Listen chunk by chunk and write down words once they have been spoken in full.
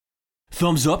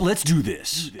Thumbs up, let's do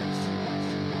this.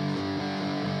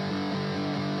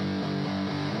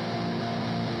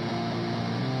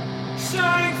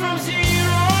 Starting from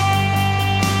zero.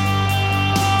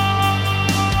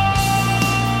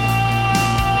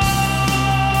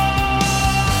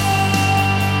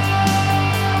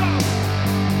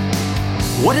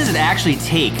 What does it actually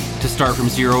take to start from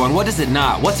zero, and what does it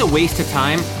not? What's a waste of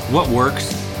time? What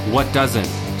works? What doesn't?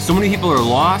 So many people are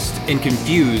lost and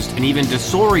confused and even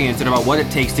disoriented about what it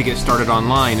takes to get started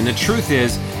online. And the truth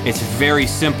is, it's very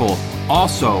simple.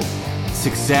 Also,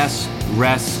 success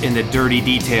rests in the dirty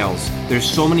details. There's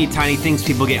so many tiny things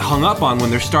people get hung up on when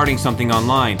they're starting something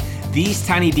online. These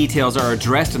tiny details are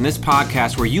addressed in this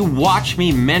podcast where you watch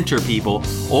me mentor people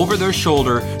over their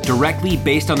shoulder directly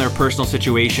based on their personal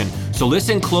situation. So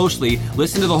listen closely,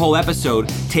 listen to the whole episode,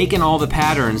 take in all the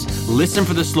patterns, listen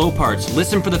for the slow parts,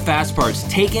 listen for the fast parts,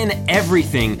 take in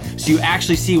everything so you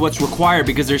actually see what's required,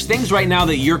 because there's things right now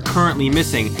that you're currently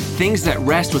missing, things that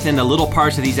rest within the little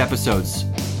parts of these episodes.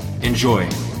 Enjoy.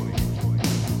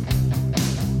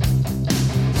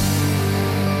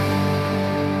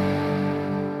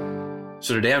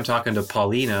 So today I'm talking to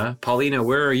Paulina. Paulina,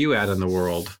 where are you at in the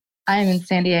world? I'm in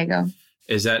San Diego.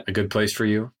 Is that a good place for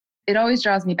you? It always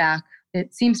draws me back.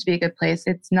 It seems to be a good place.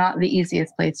 It's not the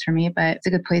easiest place for me, but it's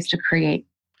a good place to create.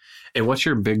 And what's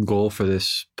your big goal for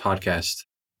this podcast?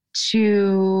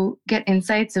 To get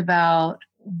insights about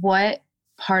what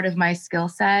part of my skill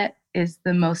set is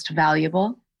the most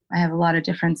valuable. I have a lot of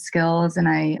different skills and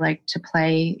I like to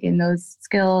play in those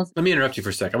skills. Let me interrupt you for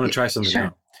a sec. I'm going to try something Sure.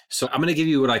 out. So I'm going to give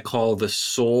you what I call the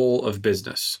soul of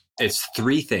business. It's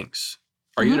 3 things.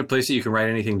 Are you in a place that you can write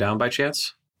anything down by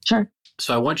chance? Sure.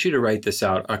 So I want you to write this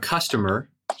out. A customer,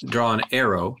 draw an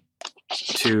arrow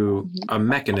to a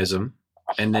mechanism,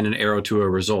 and then an arrow to a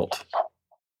result.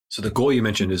 So the goal you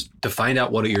mentioned is to find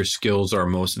out what of your skills are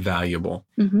most valuable.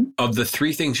 Of the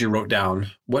 3 things you wrote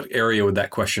down, what area would that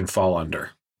question fall under?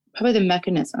 Probably the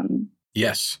mechanism.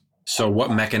 Yes. So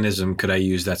what mechanism could I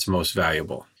use that's most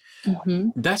valuable?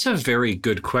 That's a very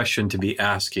good question to be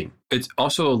asking. It's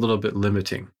also a little bit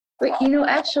limiting. But,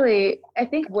 actually, I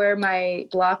think where my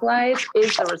block lies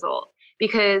is the result,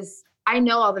 because I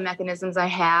know all the mechanisms I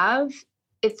have.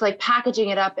 It's like packaging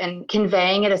it up and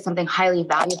conveying it as something highly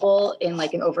valuable in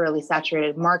like an overly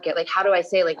saturated market. Like, how do I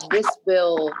say, like, this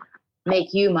will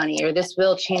make you money, or this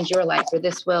will change your life, or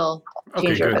this will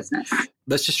change your business?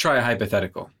 Let's just try a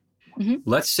hypothetical.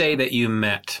 Let's say that you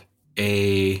met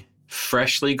a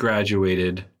freshly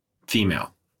graduated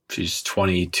female. She's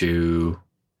 22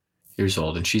 years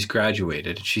old and she's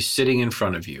graduated. She's sitting in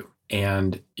front of you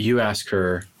and you ask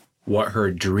her what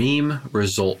her dream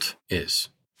result is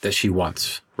that she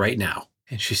wants right now.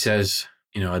 And she says,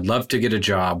 I'd love to get a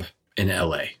job in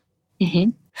LA.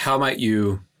 How might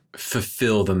you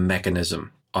fulfill the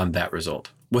mechanism on that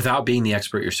result without being the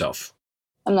expert yourself?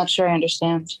 I'm not sure I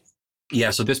understand. Yeah,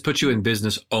 so this puts you in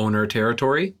business owner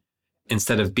territory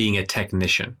instead of being a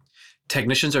technician.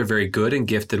 Technicians are very good and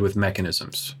gifted with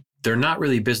mechanisms. They're not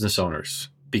really business owners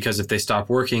because if they stop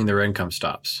working, their income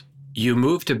stops. You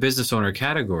move to business owner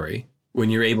category when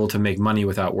you're able to make money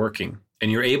without working.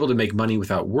 And you're able to make money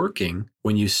without working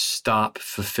when you stop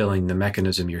fulfilling the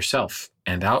mechanism yourself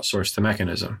and outsource the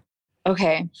mechanism.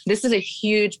 Okay, this is a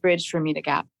huge bridge for me to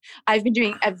gap. I've been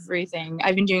doing everything.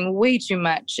 I've been doing way too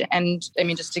much. And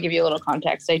just to give you a little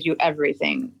context, I do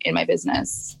everything in my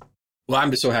business. Well,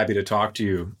 I'm just so happy to talk to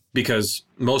you because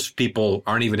most people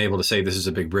aren't even able to say this is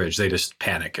a big bridge. They just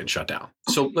panic and shut down.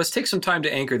 So let's take some time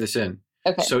to anchor this in.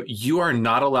 Okay. So you are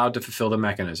not allowed to fulfill the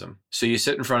mechanism. So you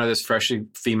sit in front of this freshly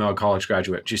female college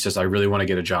graduate. She says, I really want to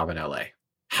get a job in LA.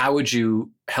 How would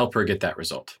you help her get that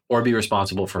result or be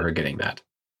responsible for her getting that?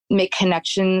 Make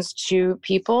connections to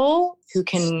people who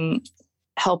can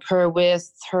help her with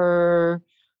her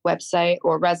website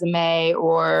or resume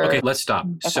or... Okay, let's stop.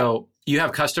 Okay. So you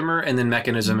have customer and then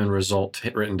mechanism and result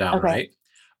written down, right?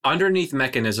 Underneath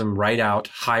mechanism, write out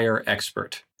hire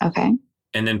expert. Okay.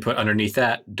 And then put underneath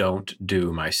that, don't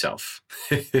do myself.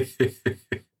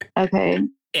 Okay.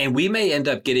 And we may end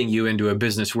up getting you into a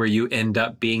business where you end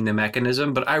up being the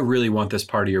mechanism, but I really want this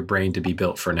part of your brain to be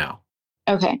built for now.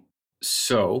 Okay.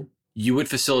 So you would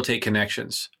facilitate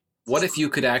connections. What if you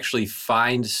could actually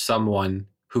find someone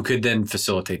who could then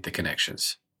facilitate the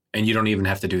connections? And you don't even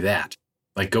have to do that.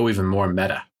 Like go even more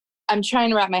meta. I'm trying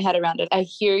to wrap my head around it. I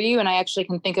hear you, and I actually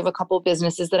can think of a couple of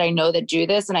businesses that I know that do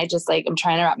this. And I just I'm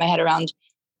trying to wrap my head around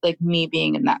me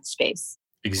being in that space.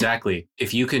 Exactly.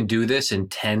 If you can do this in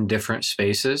 10 different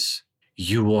spaces,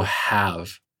 you will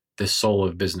have the soul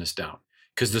of business down.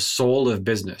 Because the soul of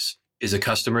business is a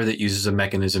customer that uses a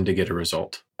mechanism to get a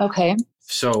result. Okay.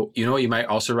 So, you know what you might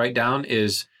also write down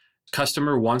is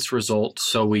customer wants result,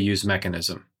 so we use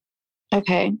mechanism.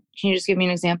 Okay. Can you just give me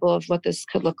an example of what this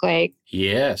could look like?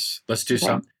 Yes. Let's do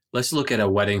some. Let's look at a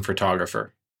wedding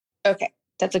photographer. Okay.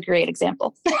 That's a great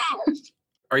example.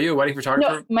 Are you a wedding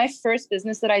photographer? No, my first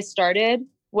business that I started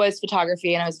was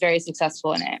photography and I was very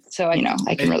successful in it. So,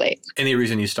 I can relate. Any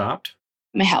reason you stopped?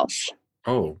 My health.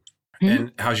 Oh.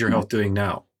 And how's your health doing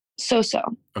now? So.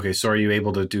 Okay. So are you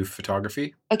able to do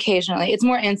photography? Occasionally. It's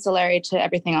more ancillary to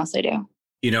everything else I do.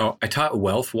 You know, I taught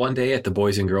wealth one day at the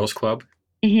Boys and Girls Club.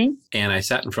 Mm-hmm. And I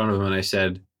sat in front of them and I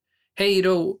said, hey, you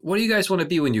know, what do you guys want to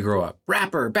be when you grow up?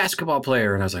 Rapper, basketball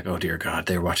player. And I was like, oh, dear God,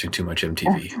 they're watching too much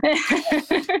MTV.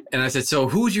 And I said, so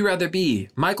who would you rather be?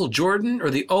 Michael Jordan or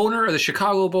the owner of the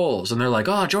Chicago Bulls? And they're like,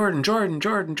 oh,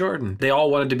 Jordan. They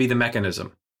all wanted to be the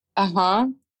mechanism. Uh-huh.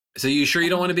 So you sure you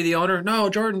don't want to be the owner? No,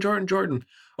 Jordan.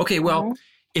 Okay, well,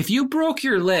 if you broke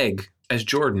your leg as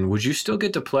Jordan, would you still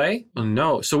get to play? Well,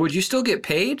 no. So would you still get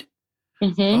paid?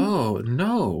 Mm-hmm. Oh,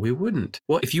 no, we wouldn't.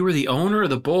 Well, if you were the owner of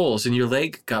the Bulls and your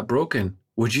leg got broken,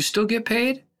 would you still get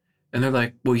paid? And they're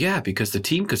like, well, yeah, because the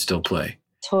team could still play.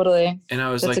 Totally. And I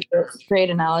was That's like, a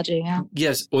great analogy. Yeah.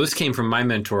 yes. Well, this came from my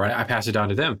mentor. I passed it down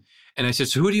to them. And I said,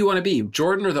 so who do you want to be,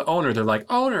 Jordan or the owner? They're like,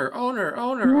 owner.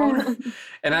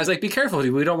 And I was like, be careful.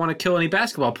 We don't want to kill any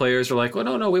basketball players. They're like,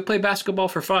 oh, no, we play basketball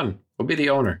for fun. We'll be the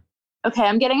owner. Okay,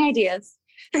 I'm getting ideas.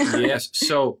 Yes.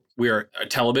 So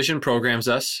television programs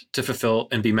us to fulfill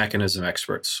and be mechanism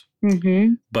experts.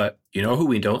 Mm-hmm. But you know who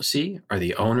we don't see are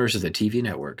the owners of the TV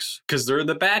networks because they're in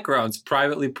the backgrounds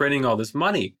privately printing all this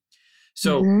money.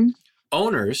 So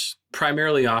owners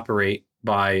primarily operate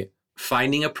by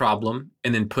finding a problem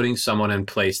and then putting someone in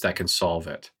place that can solve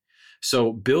it.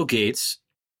 So Bill Gates.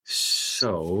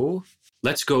 So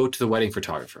let's go to the wedding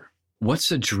photographer.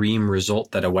 What's a dream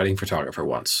result that a wedding photographer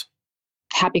wants?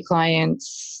 Happy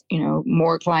clients,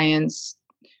 more clients,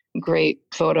 great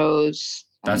photos.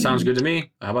 That sounds good to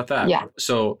me. How about that? Yeah.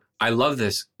 So I love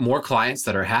this. More clients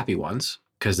that are happy ones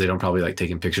because they don't probably like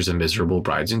taking pictures of miserable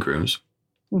brides and grooms.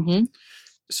 Mm-hmm.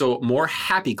 So more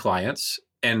happy clients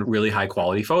and really high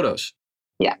quality photos.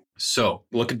 Yeah. So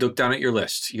look down at your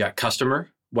list. You got customer,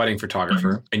 wedding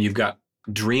photographer, and you've got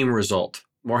dream result,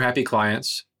 more happy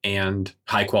clients and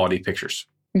high quality pictures.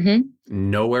 Mm-hmm.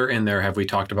 Nowhere in there have we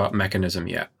talked about mechanism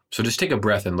yet. So just take a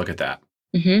breath and look at that.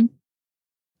 Mm-hmm.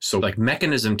 So like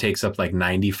mechanism takes up like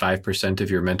 95%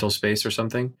 of your mental space or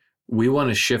something. We want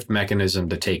to shift mechanism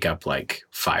to take up like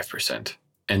 5%.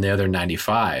 And the other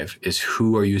 95 is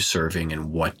who are you serving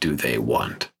and what do they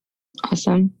want?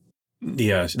 Awesome.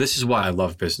 Yes, this is why I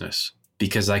love business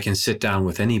because I can sit down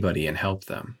with anybody and help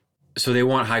them. So they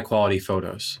want high quality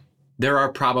photos. There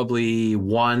are probably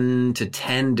 1 to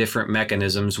 10 different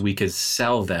mechanisms we could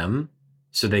sell them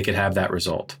so they could have that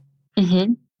result.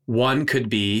 Mm-hmm. One could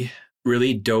be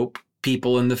really dope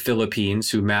people in the Philippines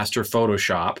who master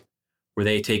Photoshop, where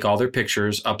they take all their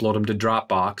pictures, upload them to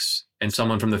Dropbox, and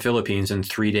someone from the Philippines in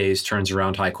 3 days turns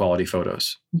around high quality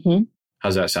photos. Mm-hmm.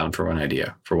 How's that sound for one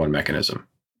idea, for one mechanism?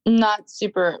 Not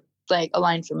super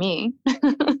aligned for me.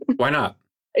 Why not?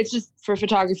 It's just for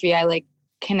photography, I like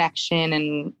connection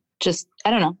and just, I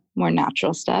don't know, more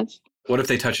natural stuff. What if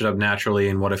they touch it up naturally?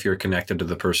 And what if you're connected to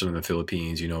the person in the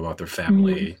Philippines, you know about their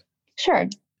family? Mm-hmm. Sure.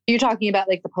 You're talking about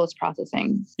like the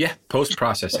post-processing. Yeah,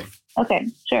 post-processing. Okay,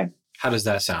 sure. How does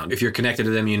that sound? If you're connected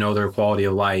to them, you know their quality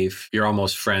of life, you're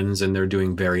almost friends and they're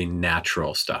doing very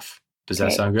natural stuff. Does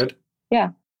that sound good?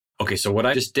 Yeah. Okay, so what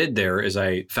I just did there is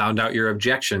I found out your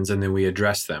objections and then we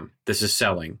addressed them. This is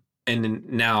selling. And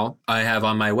now I have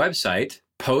on my website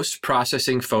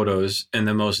post-processing photos in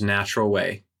the most natural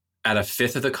way at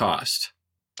 1/5 of the cost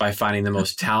by finding the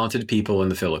most talented people in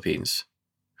the Philippines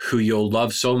who you'll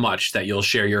love so much that you'll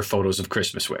share your photos of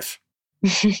Christmas with.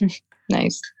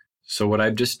 Nice. So what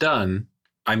I've just done,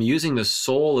 I'm using the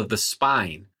soul of the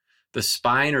spine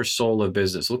or soul of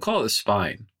business. We'll call it the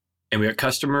spine. And we got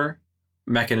customer,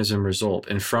 mechanism, result.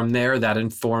 And from there, that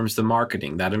informs the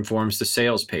marketing. That informs the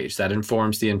sales page. That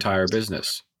informs the entire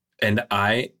business. And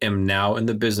I am now in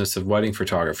the business of wedding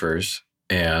photographers,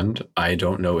 and I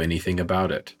don't know anything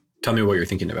about it. Tell me what you're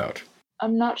thinking about.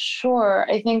 I'm not sure.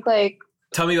 I think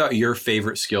Tell me about your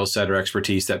favorite skill set or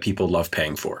expertise that people love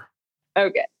paying for.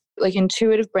 Okay.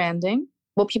 Intuitive branding.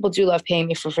 Well, people do love paying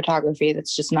me for photography.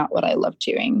 That's just not what I love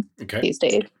doing these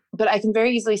days. But I can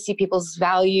very easily see people's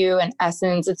value and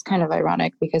essence. It's kind of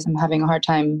ironic because I'm having a hard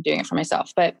time doing it for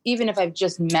myself. But even if I've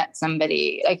just met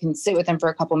somebody, I can sit with them for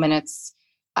a couple minutes.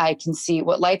 I can see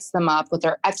what lights them up, what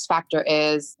their X factor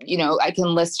is. I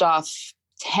can list off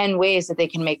 10 ways that they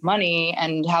can make money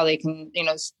and how they can,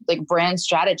 brand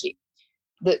strategy.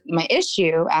 my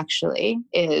issue actually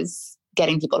is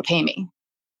getting people to pay me.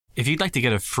 If you'd like to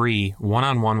get a free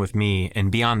one-on-one with me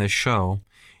and be on this show,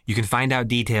 you can find out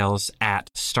details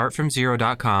at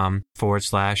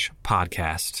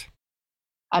startfromzero.com/podcast.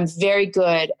 I'm very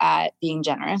good at being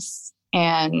generous,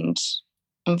 and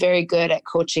I'm very good at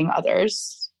coaching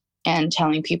others and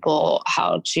telling people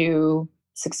how to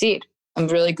succeed. I'm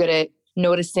really good at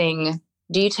noticing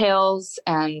details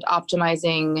and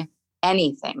optimizing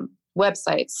anything,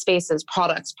 websites, spaces,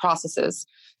 products, processes,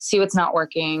 see what's not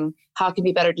working, how it can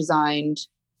be better designed,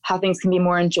 how things can be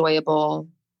more enjoyable,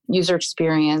 user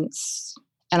experience.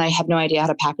 And I have no idea how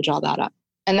to package all that up.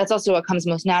 And that's also what comes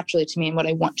most naturally to me and what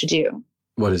I want to do.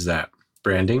 What is that?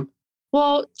 Branding?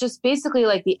 Well, just basically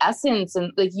like the essence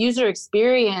and like user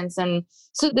experience. And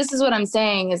so this is what I'm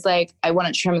saying is like, I want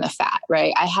to trim the fat,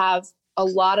 right? I have a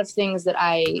lot of things that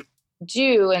I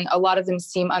do, and a lot of them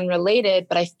seem unrelated,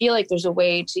 but I feel like there's a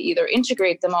way to either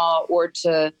integrate them all or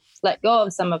to let go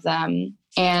of some of them.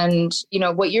 And, you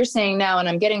know, what you're saying now, and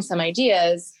I'm getting some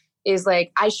ideas, is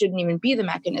like, I shouldn't even be the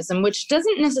mechanism, which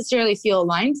doesn't necessarily feel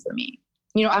aligned for me.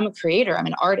 You know, I'm a creator, I'm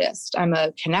an artist, I'm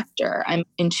a connector, I'm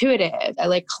intuitive. I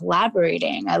like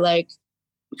collaborating. I like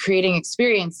creating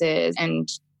experiences and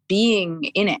being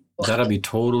in it. That'll be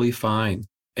totally fine.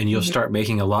 And you'll start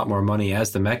making a lot more money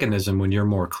as the mechanism when you're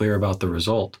more clear about the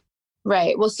result.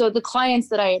 Right. Well, so the clients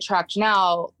that I attract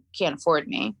now can't afford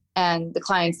me. And the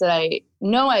clients that I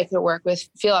know I could work with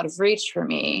feel out of reach for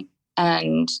me.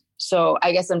 And so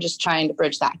I guess I'm just trying to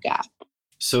bridge that gap.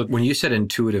 So when you said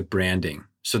intuitive branding,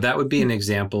 so that would be an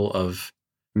example of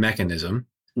mechanism.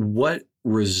 What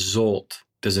result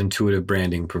does intuitive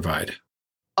branding provide?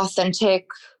 Authentic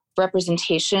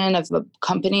representation of a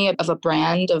company, of a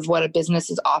brand, of what a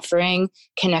business is offering,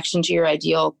 connection to your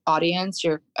ideal audience,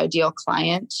 your ideal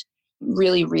client,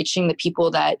 really reaching the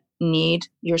people that need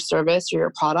your service or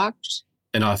your product.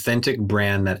 An authentic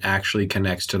brand that actually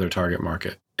connects to their target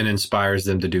market and inspires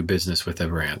them to do business with a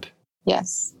brand.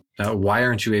 Yes. Now, why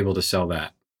aren't you able to sell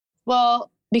that?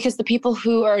 Well, because the people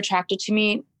who are attracted to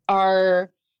me are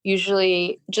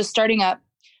usually just starting up.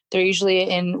 They're usually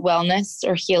in wellness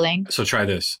or healing. So try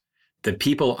this. The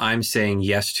people I'm saying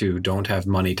yes to don't have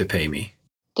money to pay me.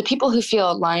 The people who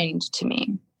feel aligned to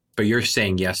me. But you're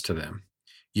saying yes to them.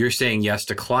 You're saying yes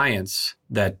to clients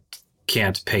that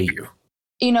can't pay you.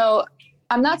 You know,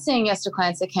 I'm not saying yes to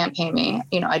clients that can't pay me.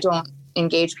 You know, I don't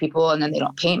engage people and then they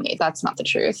don't pay me. That's not the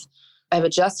truth. I've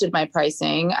adjusted my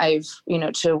pricing. I've, you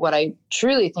know, to what I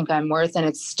truly think I'm worth. And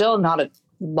it's still not a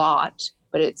lot,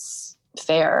 but it's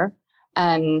fair.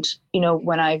 And, you know,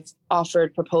 when I've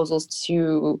offered proposals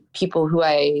to people who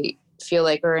I feel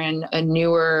like are in a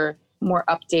newer, more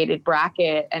updated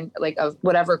bracket and like of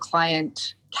whatever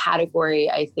client category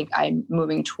I think I'm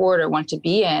moving toward or want to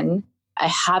be in, I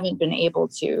haven't been able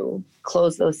to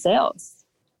close those sales.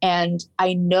 And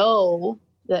I know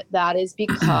that that is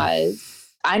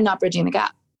because I'm not bridging the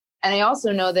gap. And I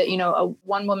also know that, you know, a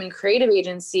one-woman creative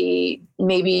agency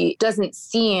maybe doesn't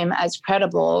seem as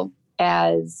credible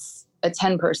as a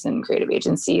 10-person creative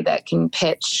agency that can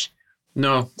pitch.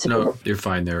 No, you're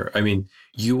fine there. I mean,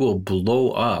 you will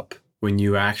blow up when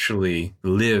you actually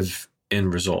live in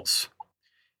results.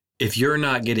 If you're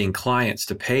not getting clients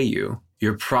to pay you,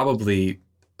 you're probably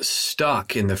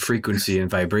stuck in the frequency and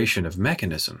vibration of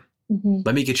mechanism. Mm-hmm.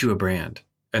 Let me get you a brand.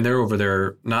 And they're over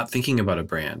there not thinking about a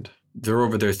brand. They're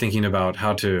over there thinking about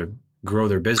how to grow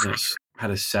their business, how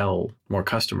to sell more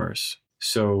customers.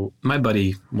 So my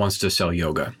buddy wants to sell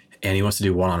yoga and he wants to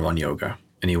do one-on-one yoga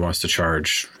and he wants to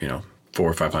charge, you know, $400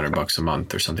 or $500 a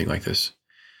month or something like this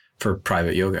for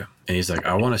private yoga. And he's like,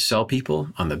 I want to sell people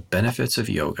on the benefits of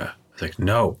yoga. It's like,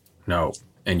 no.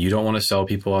 And you don't want to sell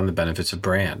people on the benefits of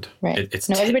brand. Right.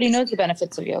 Everybody knows the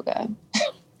benefits of yoga.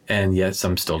 And yet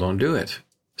some still don't do it.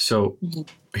 So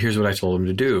here's what I told him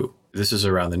to do. This is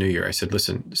around the new year. I said,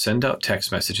 listen, send out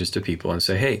text messages to people and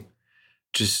say, hey,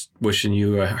 just wishing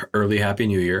you a early happy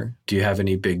new year. Do you have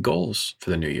any big goals for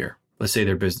the new year? Let's say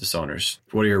they're business owners.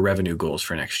 What are your revenue goals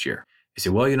for next year? They say,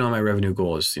 well, you know, my revenue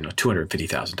goal is, you know,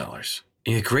 $250,000. And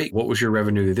you're like, great. What was your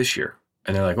revenue this year?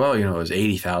 And they're like, well, you know, it was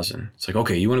 80,000. It's like,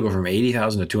 okay, you want to go from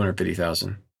 80,000 to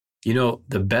 250,000. You know,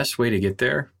 the best way to get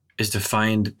there is to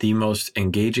find the most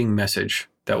engaging message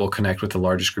that will connect with the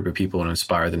largest group of people and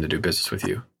inspire them to do business with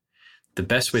you. The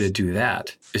best way to do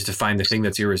that is to find the thing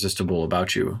that's irresistible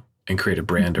about you and create a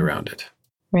brand around it.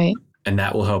 Right. And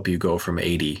that will help you go from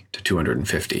 80 to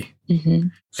 250. Mm-hmm.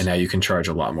 And now you can charge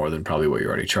a lot more than probably what you're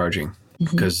already charging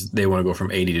because they want to go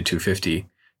from 80 to 250.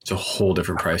 It's a whole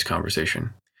different price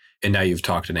conversation. And now you've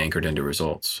talked and anchored into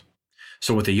results.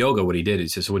 So with the yoga, what he did, he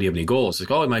said, so what do you have any goals? Like,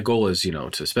 oh, my goal is,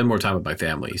 to spend more time with my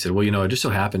family. He said, well, I just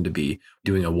so happened to be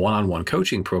doing a one-on-one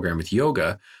coaching program with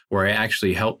yoga where I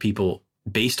actually help people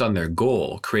based on their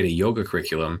goal, create a yoga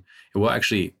curriculum. It will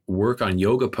actually work on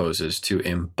yoga poses to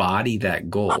embody that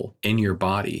goal in your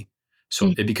body.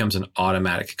 So it becomes an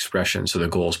automatic expression. So the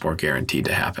goal is more guaranteed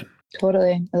to happen.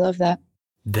 Totally. I love that.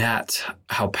 That's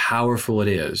how powerful it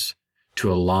is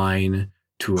to align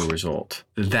to a result.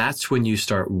 That's when you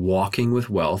start walking with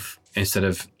wealth instead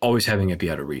of always having it be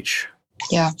out of reach.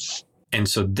 Yeah. And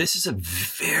so this is a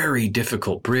very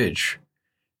difficult bridge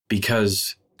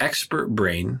because expert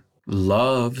brain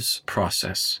loves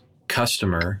process.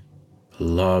 Customer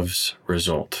loves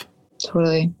result.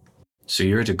 Totally. So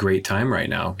you're at a great time right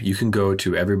now. You can go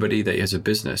to everybody that has a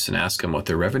business and ask them what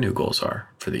their revenue goals are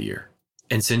for the year.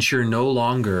 And since you're no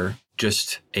longer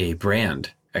just a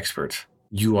brand expert,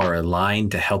 you are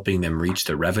aligned to helping them reach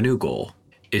the revenue goal.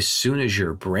 As soon as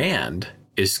your brand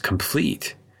is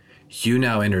complete, you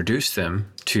now introduce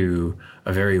them to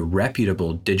a very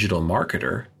reputable digital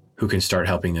marketer who can start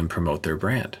helping them promote their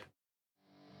brand.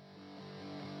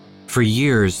 For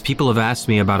years, people have asked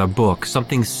me about a book,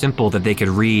 something simple that they could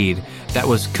read that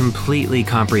was completely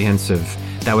comprehensive,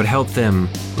 that would help them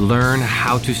learn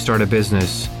how to start a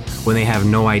business when they have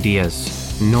no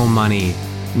ideas, no money,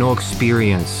 no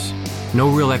experience, no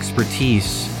real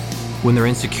expertise, when they're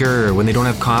insecure, when they don't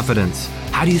have confidence.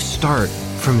 How do you start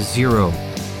from zero?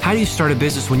 How do you start a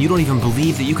business when you don't even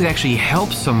believe that you could actually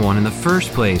help someone in the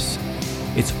first place?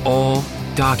 It's all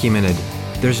documented.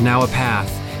 There's now a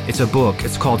path. It's a book.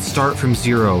 It's called Start From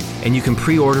Zero, and you can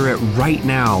pre-order it right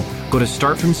now. Go to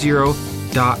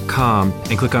startfromzero.com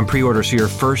and click on pre-order so you're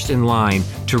first in line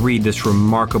to read this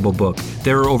remarkable book.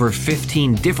 There are over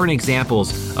 15 different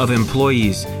examples of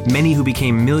employees, many who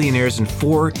became millionaires in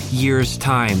 4 years'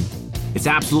 time. It's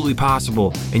absolutely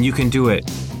possible, and you can do it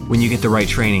when you get the right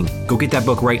training. Go get that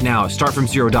book right now at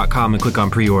startfromzero.com and click on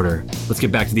pre-order. Let's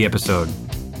get back to the episode.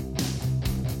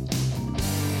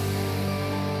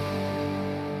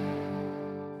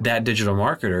 That digital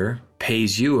marketer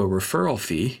pays you a referral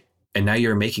fee, and now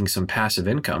you're making some passive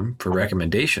income for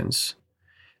recommendations,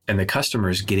 and the customer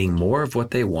is getting more of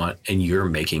what they want, and you're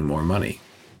making more money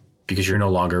because you're no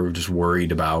longer just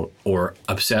worried about or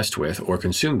obsessed with or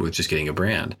consumed with just getting a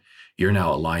brand. You're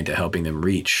now aligned to helping them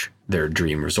reach their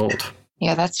dream result.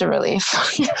 Yeah, that's a relief.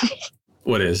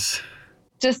 What is?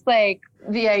 Just like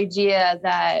the idea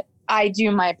that I do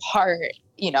my part,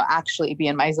 actually be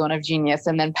in my zone of genius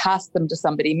and then pass them to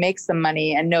somebody, make some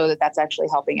money, and know that that's actually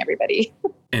helping everybody.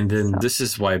 And then this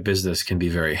is why business can be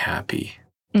very happy.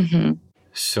 Mm-hmm.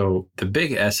 So the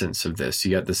big essence of this,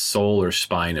 you got the soul or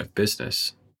spine of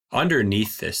business.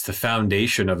 Underneath this, the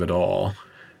foundation of it all,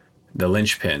 the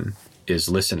linchpin, is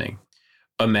listening.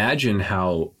 Imagine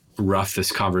how rough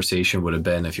this conversation would have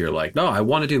been if you're like, no, I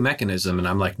want to do mechanism. And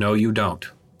I'm like, no, you don't.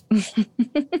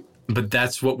 But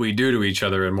that's what we do to each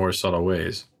other in more subtle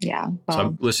ways. Yeah. Wow.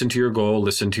 So listen to your goal,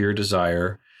 listen to your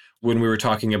desire. When we were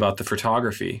talking about the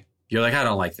photography, you're like, I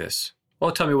don't like this.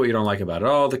 Well, tell me what you don't like about it.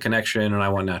 Oh, the connection, and I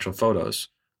want natural photos.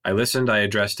 I listened, I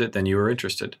addressed it, then you were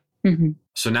interested. Mm-hmm.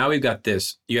 So now we've got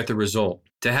this. You got the result.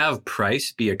 To have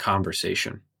price be a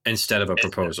conversation instead of a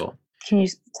proposal. Can you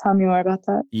tell me more about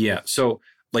that? Yeah. So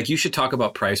like you should talk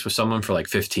about price with someone for like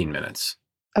 15 minutes.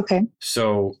 Okay.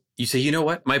 So you say, you know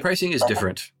what? My pricing is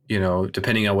different,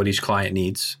 depending on what each client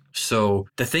needs. So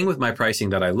the thing with my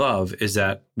pricing that I love is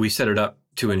that we set it up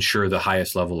to ensure the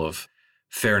highest level of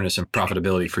fairness and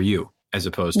profitability for you, as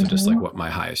opposed to just like what my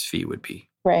highest fee would be.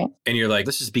 Right. And you're like,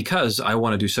 this is because I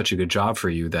want to do such a good job for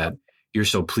you that you're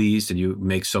so pleased and you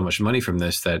make so much money from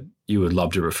this that you would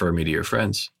love to refer me to your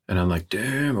friends. And I'm like,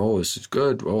 damn, this is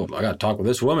good. Oh, I got to talk with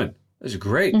this woman. This is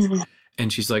great. Mm-hmm.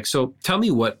 And she's like, so tell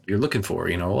me what you're looking for.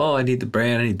 Well, I need the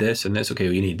brand. I need this and this. Okay,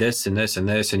 well, you need this and this and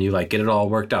this. And you like get it all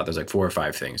worked out. There's like 4 or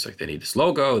 5 things. Like they need this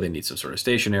logo. They need some sort of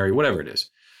stationery, whatever it is.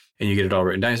 And you get it all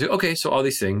written down. You say, okay, so all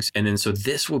these things. And then so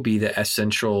this will be the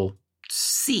essential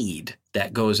seed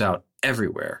that goes out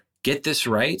everywhere. Get this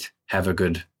right. Have a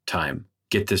good time.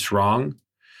 Get this wrong.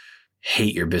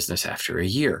 Hate your business after a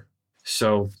year.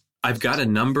 So I've got a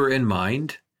number in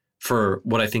mind for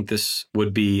what I think this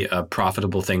would be a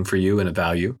profitable thing for you and a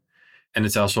value. And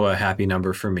it's also a happy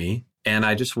number for me. And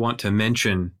I just want to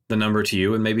mention the number to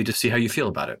you and maybe to see how you feel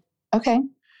about it. Okay.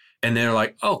 And they're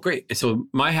like, oh, great. And so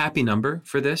my happy number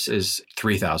for this is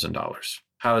 $3,000.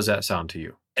 How does that sound to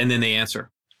you? And then they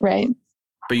answer. Right.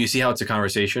 But you see how it's a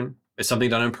conversation? It's something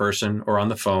done in person or on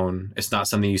the phone. It's not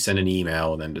something you send an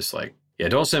email and then just like, yeah,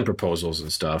 don't send proposals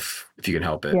and stuff if you can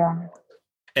help it. Yeah.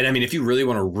 And I mean, if you really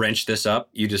want to wrench this up,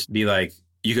 you just be like,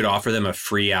 you could offer them a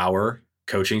free hour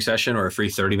coaching session or a free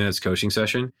 30 minutes coaching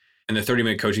session. In the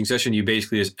 30-minute coaching session, you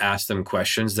basically just ask them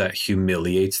questions that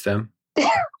humiliates them.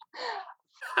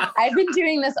 I've been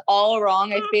doing this all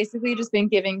wrong. I've basically just been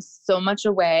giving so much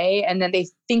away, and then they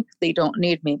think they don't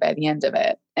need me by the end of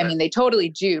it. I mean, they totally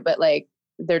do, but like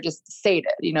they're just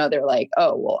sated, they're like,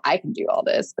 oh, well, I can do all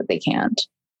this, but they can't.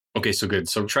 Okay, so good.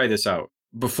 So try this out.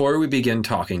 Before we begin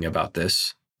talking about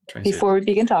this,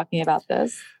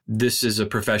 this is a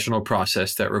professional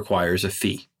process that requires a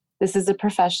fee. This is a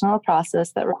professional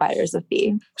process that requires a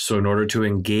fee. So in order to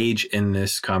engage in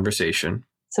this conversation,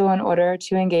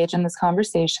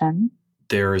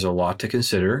 there is a lot to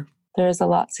consider.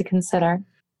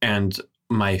 And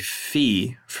my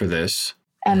fee for this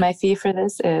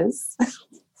is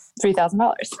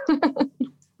 $3,000.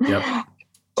 Yep.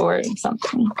 Or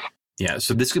something. Yeah.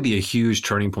 So this could be a huge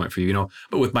turning point for you,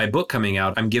 but with my book coming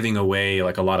out, I'm giving away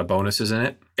like a lot of bonuses in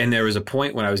it. And there was a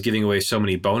point when I was giving away so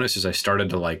many bonuses, I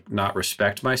started to like not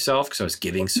respect myself because I was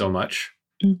giving so much.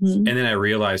 Mm-hmm. And then I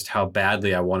realized how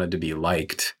badly I wanted to be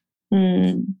liked.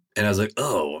 Mm. And I was like,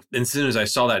 oh, and as soon as I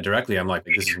saw that directly, I'm like,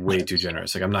 this is way too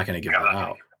generous. Like, I'm not going to give that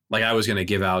out. Like I was going to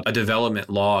give out a development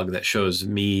log that shows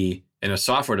me and a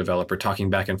software developer talking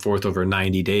back and forth over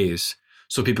 90 days.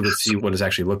 So people could see what does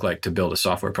actually look like to build a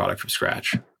software product from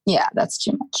scratch. Yeah, that's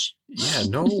too much.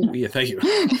 Yeah, thank you.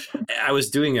 I was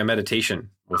doing a meditation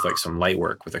with like some light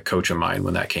work with a coach of mine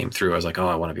when that came through. I was like, oh,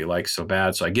 I want to be liked so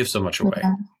bad. So I give so much away.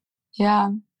 Yeah,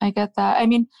 I get that. I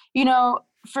mean,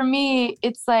 for me,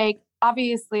 it's like,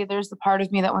 obviously there's the part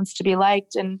of me that wants to be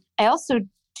liked. And I also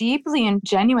deeply and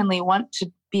genuinely want to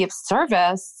be of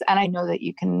service. And I know that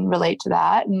you can relate to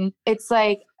that. And it's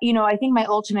like, I think my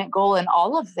ultimate goal in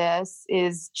all of this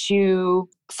is to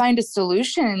find a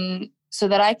solution so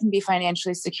that I can be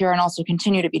financially secure and also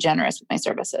continue to be generous with my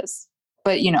services.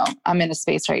 But, I'm in a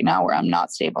space right now where I'm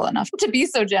not stable enough to be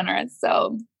so generous.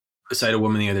 So I saw a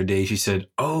woman the other day. She said,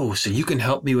 oh, so you can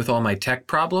help me with all my tech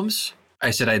problems?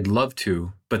 I said, I'd love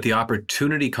to, but the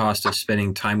opportunity cost of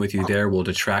spending time with you there will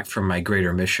detract from my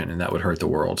greater mission, and that would hurt the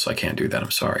world. So I can't do that.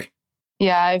 I'm sorry.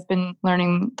 Yeah, I've been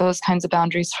learning those kinds of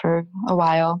boundaries for a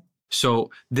while. So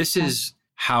this is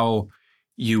how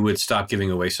you would stop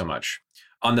giving away so much.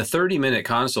 On the 30-minute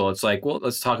console, it's like, well,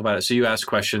 let's talk about it. So you ask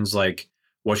questions like,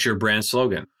 what's your brand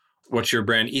slogan? What's your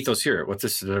brand ethos here? What's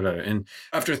this? And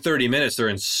after 30 minutes, they're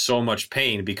in so much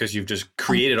pain because you've just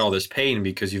created all this pain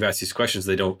because you've asked these questions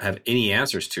they don't have any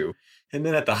answers to. And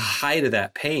then at the height of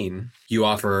that pain, you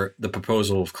offer the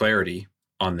proposal of clarity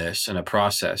on this and a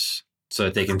process so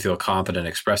that they can feel confident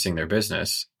expressing their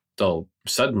business. They'll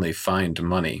suddenly find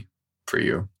money for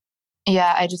you.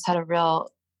 Yeah, I just had a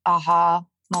real aha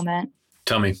moment.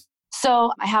 Tell me.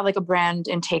 So I have like a brand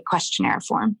intake questionnaire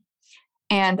form.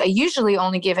 And I usually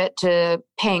only give it to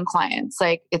paying clients.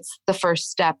 Like it's the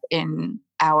first step in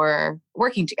our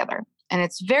working together. And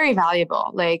it's very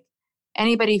valuable. Like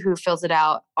anybody who fills it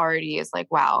out already is like,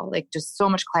 wow, like just so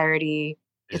much clarity.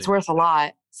 It's worth a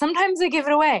lot. Sometimes I give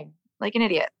it away like an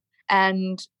idiot.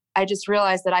 And I just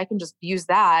realized that I can just use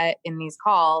that in these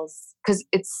calls because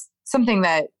it's something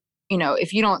that,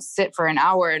 if you don't sit for an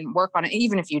hour and work on it,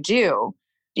 even if you do,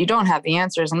 you don't have the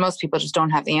answers. And most people just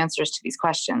don't have the answers to these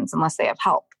questions unless they have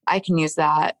help. I can use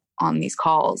that on these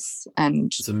calls and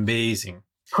it's amazing.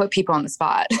 Put people on the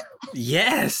spot.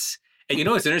 Yes. And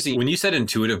it's interesting. When you said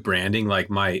intuitive branding, like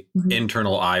my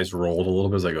internal eyes rolled a little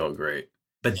bit. I was like, oh, great.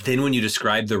 But then when you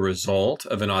describe the result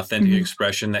of an authentic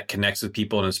expression that connects with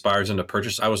people and inspires them to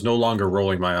purchase, I was no longer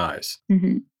rolling my eyes.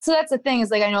 Mm-hmm. So that's the thing is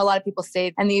like, I know a lot of people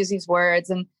say and they use these words.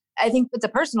 And I think it's a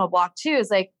personal block too,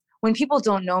 is like, when people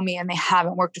don't know me and they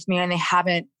haven't worked with me and they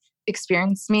haven't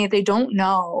experienced me, they don't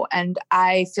know. And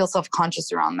I feel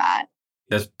self-conscious around that.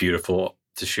 That's beautiful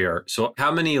to share. So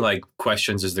how many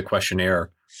questions is the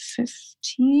questionnaire?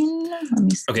 15. Let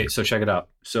me see. Okay, so check it out.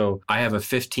 So I have a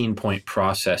 15-point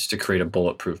process to create a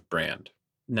bulletproof brand.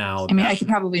 Now, I could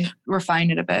probably refine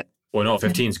it a bit. Well, no,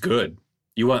 15 is good.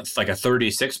 You want like a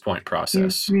 36-point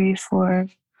process. 2, 3, 4,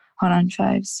 hold on,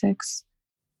 5, 6.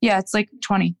 Yeah, it's like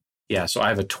 20. Yeah, so I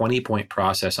have a 20-point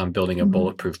process on building a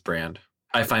bulletproof brand.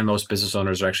 I find most business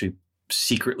owners are actually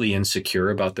secretly insecure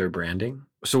about their branding.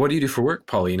 So what do you do for work,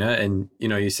 Paulina? And,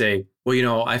 you say,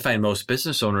 well, I find most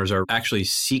business owners are actually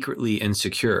secretly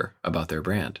insecure about their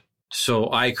brand. So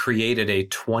I created a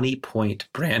 20-point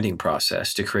branding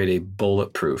process to create a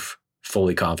bulletproof,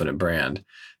 fully confident brand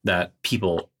that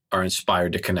people are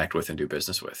inspired to connect with and do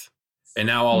business with. And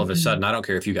now all of a sudden, I don't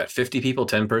care if you got 50 people,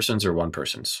 10 persons, or 1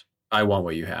 person's. I want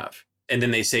what you have. And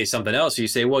then they say something else. You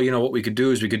say, well, what we could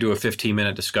do is we could do a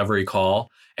 15-minute discovery call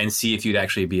and see if you'd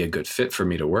actually be a good fit for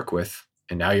me to work with.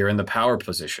 And now you're in the power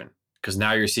position. because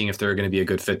now you're seeing if they're going to be a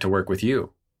good fit to work with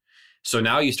you. So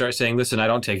now you start saying, listen, I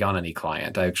don't take on any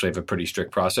client. I actually have a pretty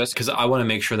strict process because I want to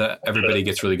make sure that everybody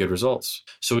gets really good results.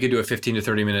 So we could do a 15 to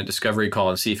 30 minute discovery call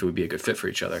and see if it would be a good fit for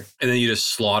each other. And then you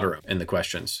just slaughter them in the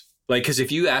questions. Like, because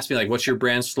if you ask me, like, what's your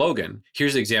brand slogan?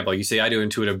 Here's an example. You say, I do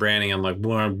intuitive branding. I'm like,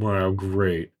 wow,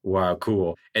 great. Wow,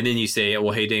 cool. And then you say,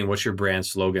 well, hey, Dane, what's your brand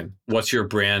slogan? What's your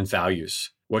brand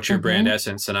values? What's your brand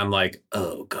essence? And I'm like,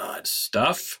 oh, God,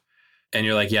 stuff. And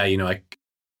you're like, yeah, I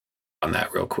on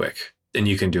that real quick. And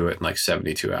you can do it in like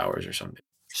 72 hours or something.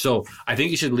 So I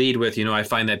think you should lead with, I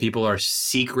find that people are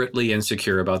secretly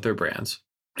insecure about their brands.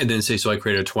 And then say, so I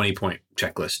created a 20-point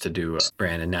checklist to do a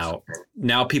brand. And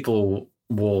now people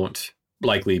won't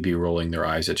likely be rolling their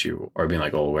eyes at you or being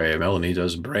like, oh, wait, Melanie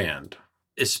does brand.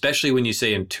 Especially when you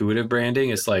say intuitive branding,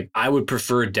 it's like, I would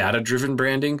prefer data-driven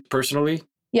branding personally.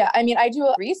 Yeah, I mean, I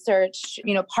do research,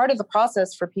 part of the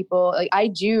process for people, like I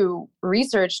do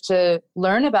research to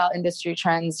learn about industry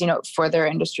trends, for their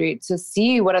industry, to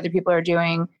see what other people are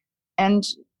doing. And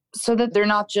so that they're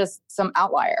not just some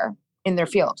outlier in their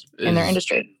field, in their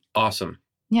industry. Awesome.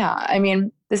 Yeah, I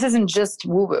mean, this isn't just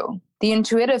woo-woo. The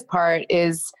intuitive part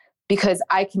is because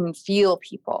I can feel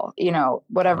people,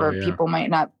 whatever. People might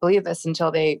not believe this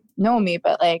until they know me,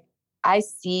 but like I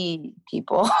see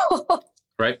people.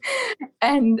 Right.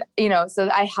 And, so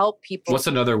I help people. What's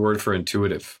another word for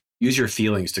intuitive? Use your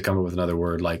feelings to come up with another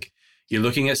word. Like you're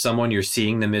looking at someone, you're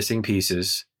seeing the missing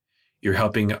pieces. You're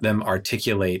helping them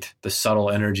articulate the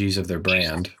subtle energies of their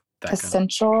brand.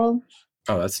 Essential.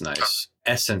 Oh, that's nice.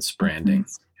 Essence branding.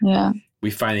 Yeah.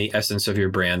 We find the essence of your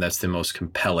brand that's the most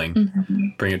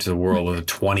compelling. Bring it to the world with a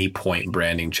 20-point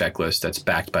branding checklist that's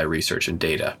backed by research and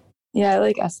data. Yeah, I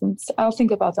like essence. I'll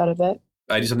think about that a bit.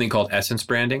 I do something called essence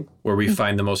branding, where we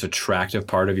find the most attractive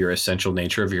part of your essential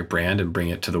nature of your brand and bring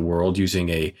it to the world using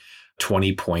a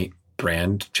 20-point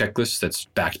brand checklist that's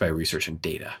backed by research and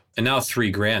data. And now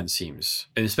 $3,000 seems,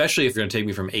 and especially if you're going to take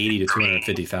me from 80 to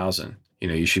 250,000,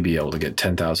 you should be able to get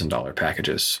 $10,000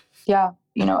 packages. Yeah.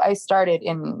 I started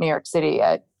in New York City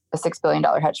at a $6 billion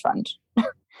hedge fund.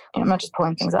 I'm not just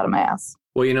pulling things out of my ass.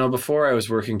 Well, before I was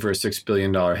working for a $6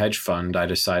 billion hedge fund, I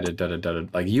decided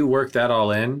like you work that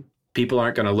all in, people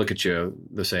aren't going to look at you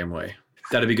the same way.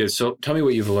 That'd be good. So tell me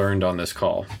what you've learned on this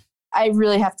call. I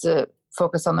really have to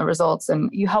focus on the results, and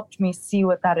you helped me see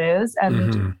what that is.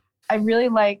 And I really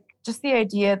like just the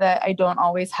idea that I don't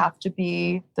always have to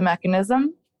be the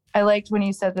mechanism. I liked when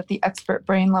you said that the expert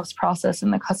brain loves process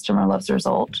and the customer loves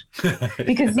result.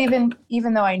 Because even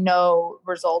though I know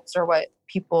results are what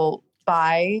people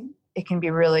buy, it can be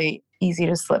really easy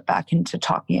to slip back into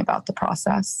talking about the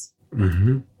process.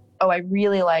 Oh, I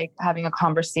really like having a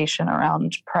conversation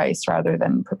around price rather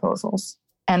than proposals,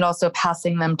 and also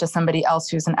passing them to somebody else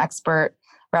who's an expert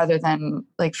rather than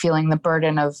like feeling the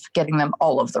burden of getting them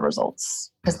all of the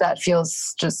results, because that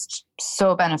feels just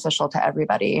so beneficial to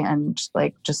everybody, and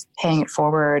like just paying it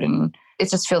forward. And it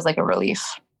just feels like a relief.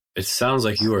 It sounds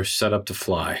like you are set up to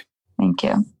fly. Thank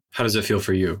you. How does it feel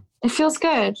for you? It feels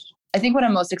good. I think what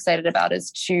I'm most excited about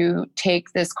is to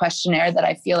take this questionnaire that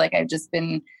I feel like I've just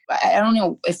been, I don't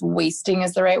know if wasting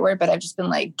is the right word, but I've just been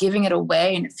like giving it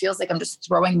away. And it feels like I'm just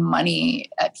throwing money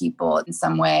at people in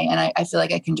some way. And I feel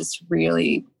like I can just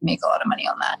really make a lot of money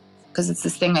on that because it's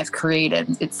this thing I've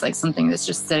created. It's like something that's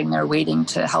just sitting there waiting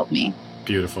to help me.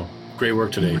 Beautiful. Great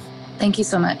work today. Thank you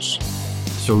so much.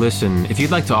 So listen, if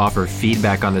you'd like to offer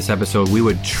feedback on this episode, we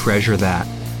would treasure that.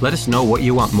 Let us know what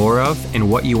you want more of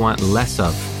and what you want less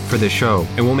of for the show,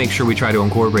 and we'll make sure we try to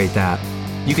incorporate that.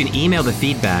 You can email the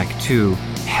feedback to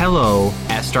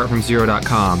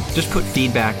hello@startfromzero.com. Just put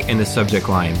feedback in the subject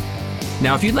line.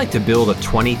 Now, if you'd like to build a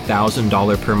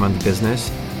 $20,000 per month business,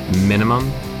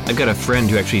 minimum, I've got a friend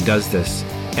who actually does this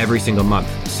every single month.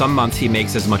 Some months he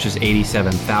makes as much as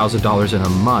 $87,000 in a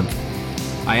month.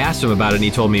 I asked him about it and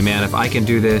he told me, man, if I can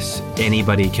do this,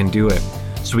 anybody can do it.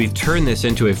 So we've turned this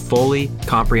into a fully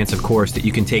comprehensive course that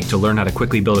you can take to learn how to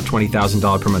quickly build a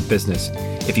 $20,000 per month business.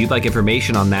 If you'd like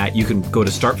information on that, you can go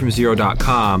to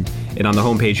startfromzero.com, and on the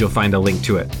homepage, you'll find a link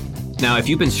to it. Now, if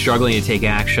you've been struggling to take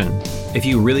action, if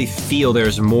you really feel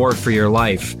there's more for your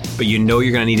life, but you know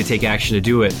you're going to need to take action to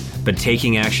do it, but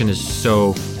taking action is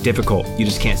so difficult, you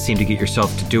just can't seem to get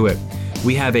yourself to do it,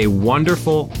 we have a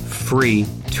wonderful free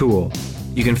tool.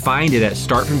 You can find it at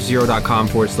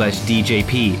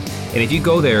startfromzero.com/DJP. And if you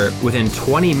go there within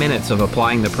 20 minutes of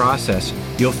applying the process,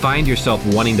 you'll find yourself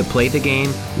wanting to play the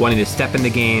game, wanting to step in the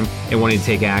game, and wanting to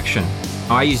take action.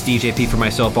 I use DJP for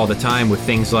myself all the time with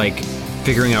things like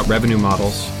figuring out revenue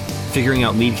models, figuring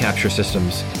out lead capture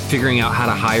systems, figuring out how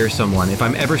to hire someone. If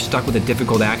I'm ever stuck with a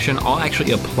difficult action, I'll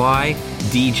actually apply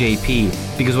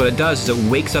DJP, because what it does is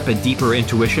it wakes up a deeper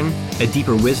intuition, a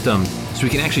deeper wisdom, so we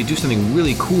can actually do something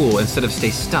really cool instead of stay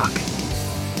stuck.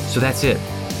 So that's it.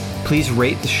 Please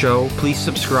rate the show, please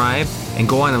subscribe, and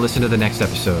go on and listen to the next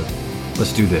episode.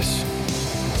 Let's do this.